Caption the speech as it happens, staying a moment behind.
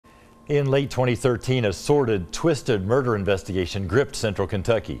In late 2013, a sordid, twisted murder investigation gripped central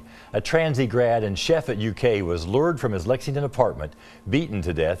Kentucky. A Transy grad and chef at UK was lured from his Lexington apartment, beaten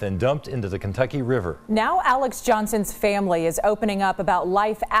to death, and dumped into the Kentucky River. Now Alex Johnson's family is opening up about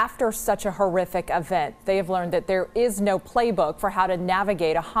life after such a horrific event. They have learned that there is no playbook for how to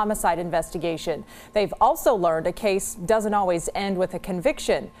navigate a homicide investigation. They've also learned a case doesn't always end with a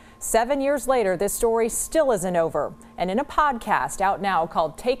conviction. 7 years later, this story still isn't over. And in a podcast out now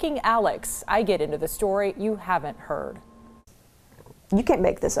called Taking Alex, I get into the story you haven't heard. You can't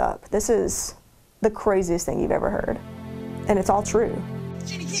make this up. This is the craziest thing you've ever heard. And it's all true.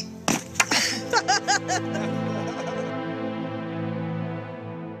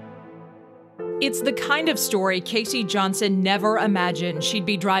 It's the kind of story Casey Johnson never imagined she'd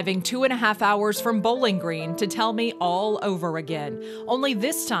be driving 2.5 hours from Bowling Green to tell me all over again. Only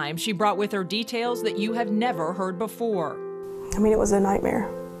this time she brought with her details that you have never heard before. I mean, it was a nightmare.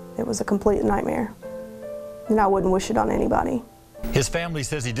 It was a complete nightmare. And I wouldn't wish it on anybody. His family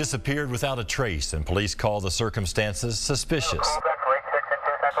says he disappeared without a trace, and police call the circumstances suspicious.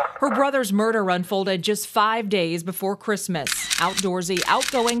 Her brother's murder unfolded just 5 days before Christmas. Outdoorsy,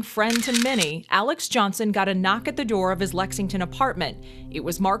 outgoing friend to many, Alex Johnson got a knock at the door of his Lexington apartment. It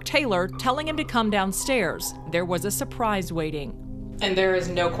was Mark Taylor telling him to come downstairs. There was a surprise waiting. And there is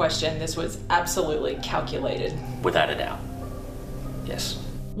no question this was absolutely calculated. Without a doubt. Yes.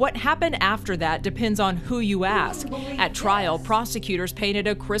 What happened after that depends on who you ask. At trial, prosecutors painted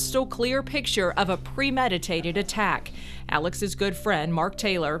a crystal clear picture of a premeditated attack. Alex's good friend, Mark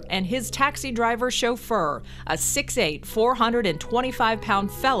Taylor, and his taxi driver chauffeur, a 6'8",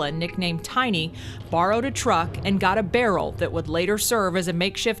 425-pound felon nicknamed Tiny, borrowed a truck and got a barrel that would later serve as a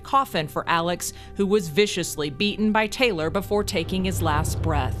makeshift coffin for Alex, who was viciously beaten by Taylor before taking his last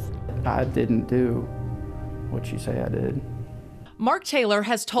breath. I didn't do what you say I did. Mark Taylor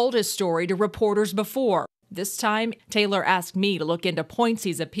has told his story to reporters before. This time, Taylor asked me to look into points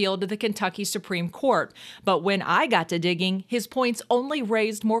he's appealed to the Kentucky Supreme Court. But when I got to digging, his points only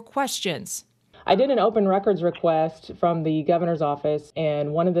raised more questions. I did an open records request from the governor's office,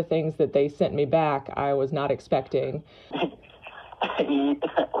 and one of the things that they sent me back I was not expecting. Hold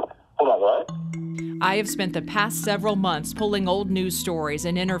on, what? I have spent the past several months pulling old news stories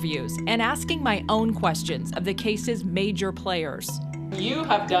and interviews and asking my own questions of the case's major players. You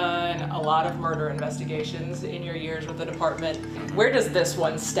have done a lot of murder investigations in your years with the department. Where does this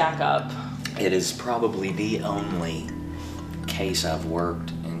one stack up? It is probably the only case I've worked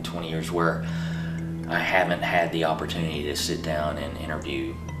in 20 years where I haven't had the opportunity to sit down and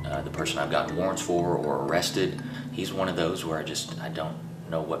interview the person I've gotten warrants for or arrested. He's one of those where I don't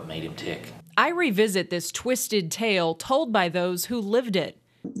know what made him tick. I revisit this twisted tale told by those who lived it.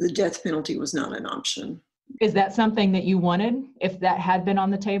 The death penalty was not an option. Is that something that you wanted, if that had been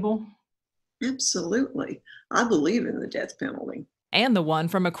on the table? Absolutely. I believe in the death penalty. And the one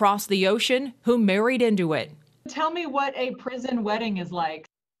from across the ocean who married into it. Tell me what a prison wedding is like.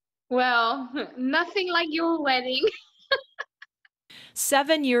 Well, nothing like your wedding.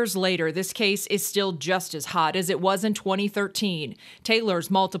 7 years later, this case is still just as hot as it was in 2013. Taylor's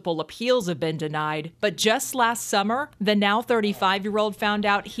multiple appeals have been denied, but just last summer, the now 35-year-old found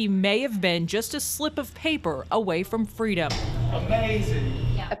out he may have been just a slip of paper away from freedom. Amazing.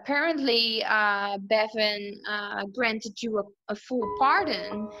 Apparently, Bevan granted you a full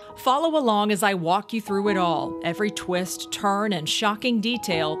pardon. Follow along as I walk you through it all, every twist, turn, and shocking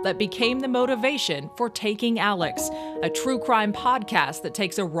detail that became the motivation for Taking Alex, a true crime podcast that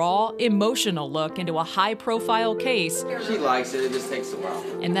takes a raw, emotional look into a high-profile case. She likes it just takes a while.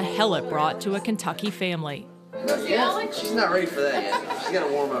 And the hell it brought to a Kentucky family. Yeah, she's not ready for that yet. She's got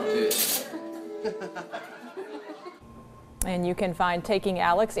to warm up to it. And you can find Taking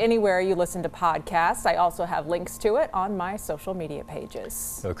Alex anywhere you listen to podcasts. I also have links to it on my social media pages.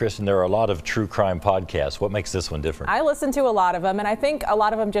 So, Kristen, there are a lot of true crime podcasts. What makes this one different? I listen to a lot of them, and I think a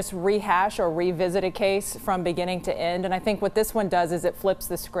lot of them just rehash or revisit a case from beginning to end. And I think what this one does is it flips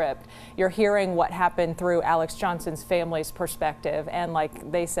the script. You're hearing what happened through Alex Johnson's family's perspective, and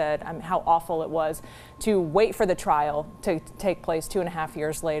like they said, how awful it was to wait for the trial to take place 2.5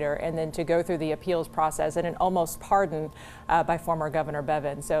 years later, and then to go through the appeals process and an almost pardon by former Governor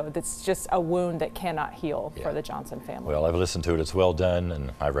Bevan. So that's just a wound that cannot heal for the Johnson family. Well, I've listened to it. It's well done,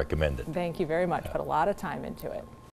 and I recommend it. Thank you very much. Put a lot of time into it.